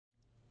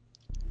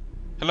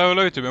Hello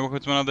YouTube and welcome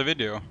to another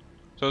video.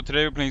 So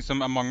today we're playing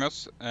some Among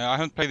Us. I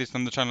haven't played this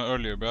on the channel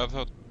earlier, but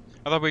I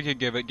thought we could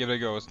give it a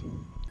go.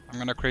 I'm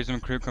gonna create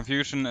some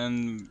confusion,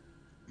 and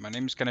my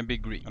name is gonna be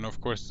green. And of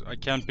course I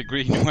can't be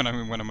green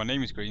when my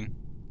name is green.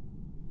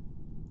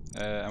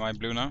 Am I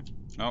blue now?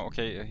 No.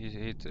 Okay,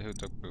 he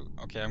took blue.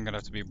 Okay, I'm gonna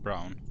have to be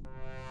brown.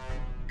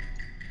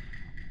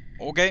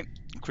 Okay,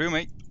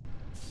 crewmate.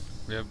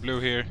 We have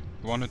blue here,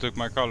 the one who took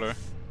my color.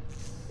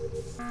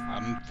 I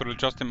don't fully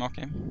trust him.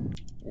 Okay.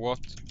 What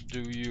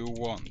do you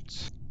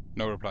want?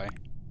 No reply.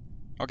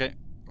 Okay.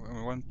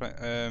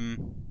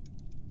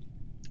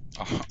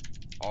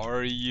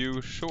 Are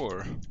you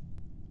sure?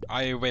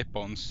 I have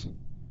weapons.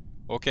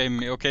 Okay,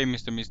 okay,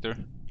 Mister.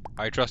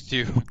 I trust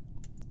you.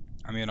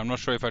 I mean, I'm not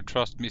sure if I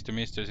trust Mister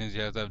since he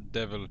has that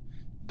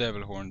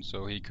devil horn,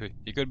 so he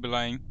could be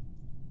lying.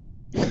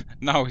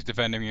 Now he's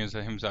defending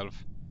himself.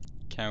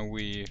 Can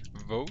we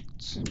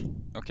vote?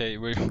 Okay,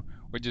 we're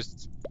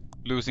just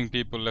losing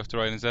people left,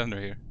 right, and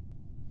center here.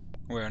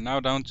 We're now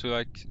down to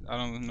like, I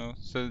don't know,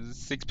 so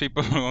 6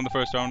 people on the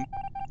first round.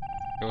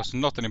 It was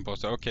not an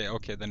imposter.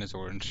 Okay, then it's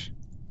orange.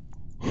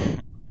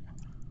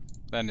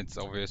 Then it's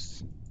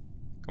obvious.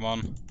 Come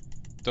on.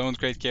 Don't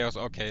create chaos.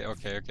 Okay.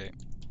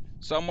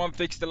 Someone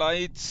fix the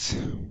lights.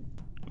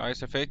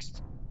 Lights are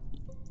fixed.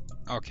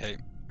 Okay.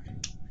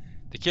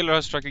 The killer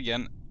has struck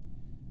again.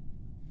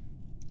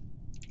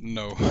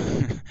 No.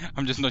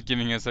 I'm just not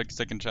giving a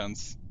second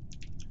chance.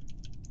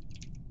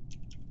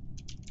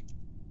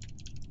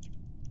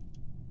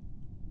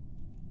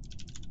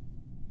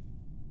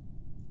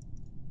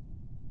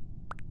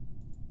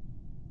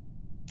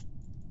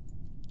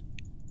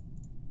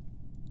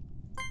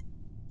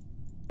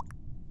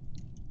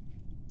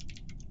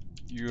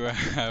 You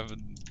have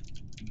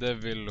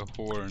devil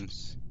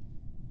horns.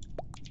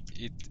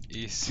 It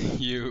is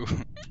you.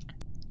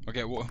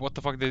 Okay, what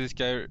the fuck did this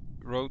guy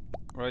wrote?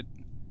 Right?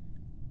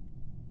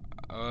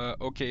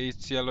 Okay,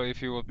 it's yellow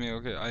if you want me.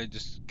 Okay, I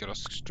just got a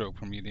stroke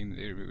from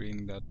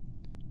reading that.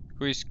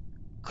 Who is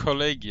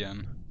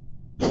Collegian?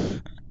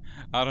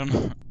 I don't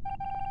know.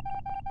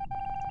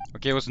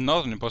 Okay, it was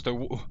not an imposter.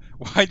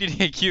 Why did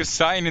he accuse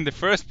Sign in the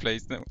first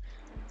place? No.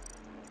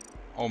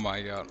 Oh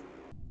my god.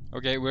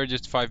 Okay, we're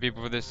just 5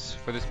 people for this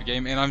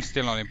game, and I'm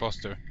still not an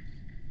imposter.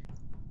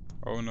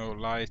 Oh no,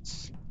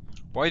 lights.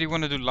 Why do you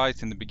want to do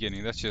lights in the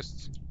beginning? That's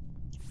just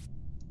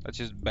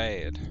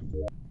bad.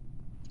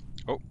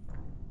 Oh,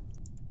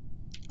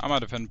 I might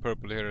defend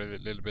purple here a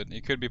little bit.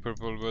 It could be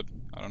purple, but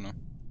I don't know.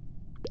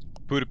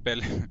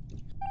 Purple.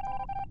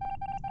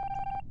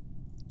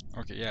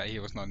 Okay, yeah, he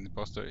was not an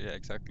imposter. Yeah,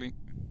 exactly.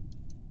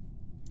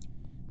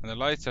 And the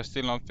lights are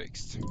still not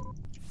fixed.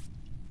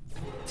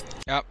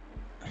 Yeah.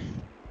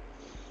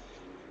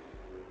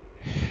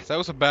 That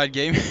was a bad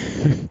game.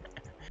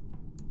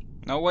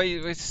 No, why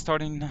is it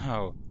starting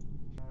now?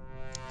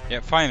 Yeah,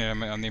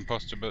 finally I'm the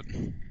imposter, but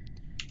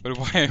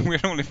why we're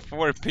only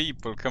 4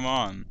 people? Come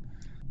on.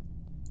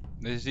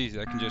 This is easy.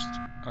 I can just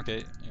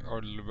okay.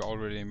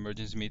 Already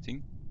emergency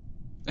meeting.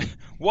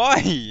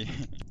 Why?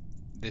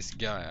 This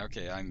guy.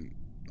 Okay, I'm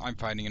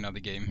finding another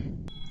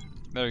game.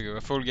 There we go.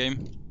 A full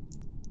game.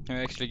 Can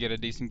I actually get a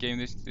decent game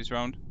this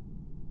round?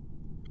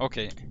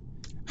 Okay.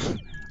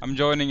 I'm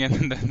joining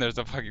and then there's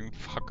a fucking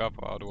fuck up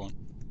other one.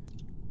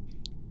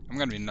 I'm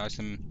gonna be nice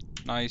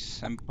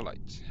and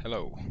polite.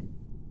 Hello.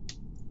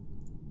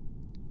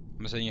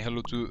 I'm saying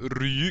hello to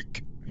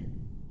Ryuk.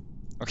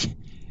 Okay.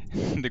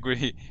 The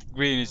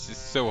green is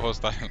just so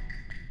hostile.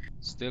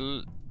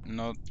 Still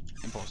not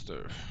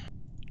imposter.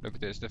 Look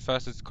at this, the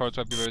fastest card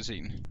swipe you've ever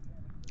seen.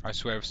 I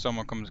swear if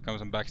someone comes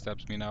and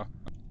backstabs me now.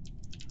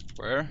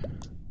 Where?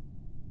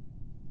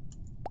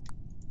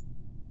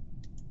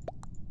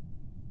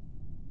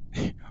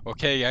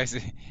 Okay guys,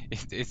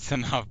 it's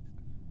enough.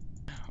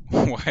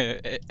 Why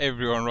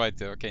everyone right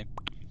there, okay.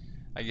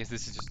 I guess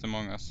this is just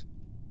Among Us.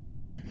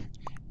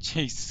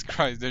 Jesus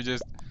Christ, they're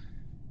just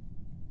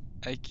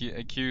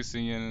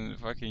accusing and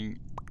fucking...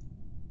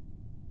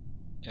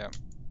 Yeah.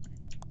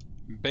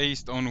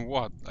 Based on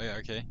what?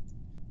 Okay.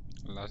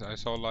 I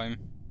saw Lime.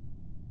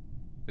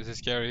 This is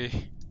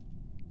scary.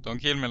 Don't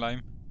kill me,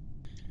 Lime.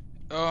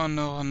 Oh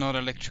no, not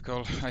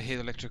electrical. I hate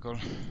electrical.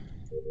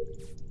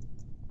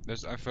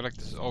 I feel like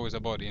there's always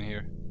a body in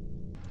here.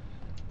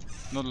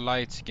 Not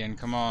lights again,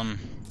 come on.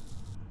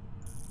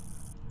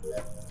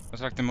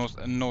 That's like the most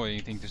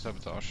annoying thing to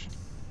sabotage.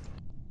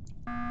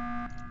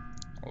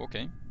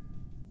 Okay.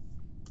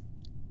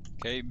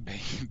 Okay,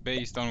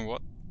 based on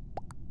what?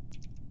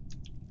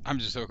 I'm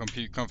just so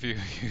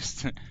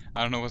confused.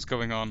 I don't know what's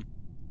going on.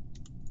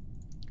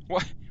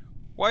 What?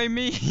 Why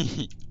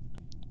me?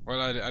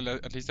 Well,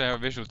 at least I have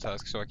a visual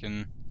task, so I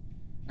can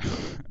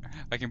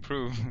I can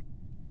prove.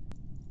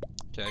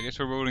 Okay, I guess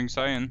we're rolling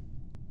cyan.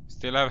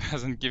 Still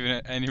hasn't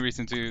given any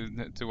reason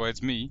to why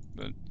it's me,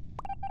 but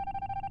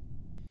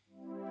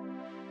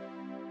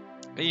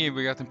hey,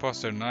 we got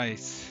imposter,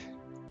 nice.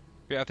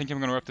 Yeah, I think I'm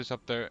gonna wrap this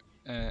up there.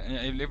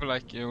 And leave a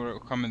like or a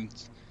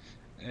comment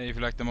if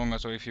you liked Among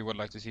Us or if you would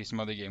like to see some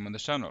other game on the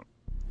channel.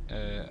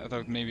 I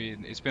thought maybe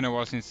it's been a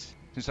while since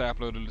I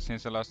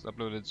last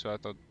uploaded, so I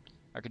thought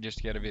I could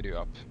just get a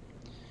video up.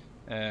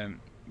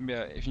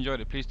 Yeah, if you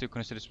enjoyed it, please do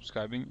consider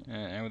subscribing.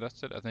 And with that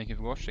said, I thank you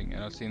for watching,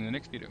 and I'll see you in the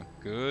next video.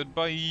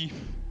 Goodbye!